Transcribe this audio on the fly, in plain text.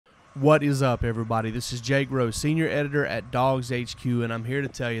What is up, everybody? This is Jake Rose, senior editor at DawgsHQ, and I'm here to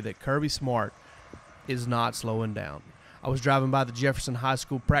tell you that Kirby Smart is not slowing down. I was driving by the Jefferson High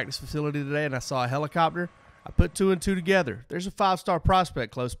School practice facility today, and I saw a helicopter. I put two and two together. There's a five-star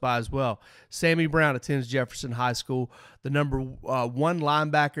prospect close by as well. Sammy Brown attends Jefferson High School, the number one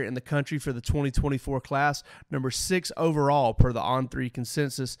linebacker in the country for the 2024 class, number 6 overall per the On3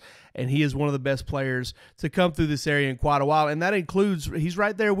 consensus, and he is one of the best players to come through this area in quite a while, and that includes, he's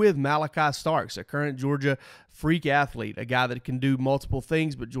right there with Malachi Starks, a current Georgia freak athlete, a guy that can do multiple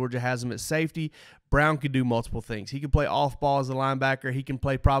things, but Georgia has him at safety. Brown can do multiple things. He can play off ball as a linebacker. He can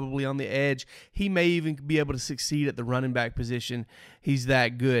play probably on the edge. He may even be able to succeed at the running back position. He's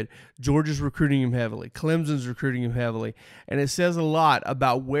that good. Georgia's recruiting him heavily. Clemson's recruiting him heavily. And it says a lot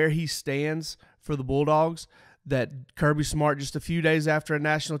about where he stands for the Bulldogs that Kirby Smart, just a few days after a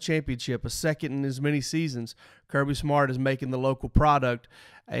national championship, a second in as many seasons, Kirby Smart is making the local product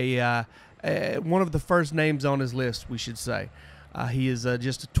one of the first names on his list, we should say. He is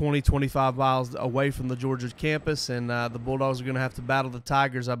just 20-25 miles away from the Georgia campus, and the Bulldogs are going to have to battle the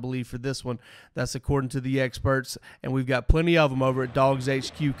Tigers, I believe, for this one. That's according to the experts, and we've got plenty of them over at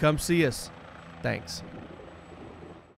DawgsHQ. Come see us. Thanks.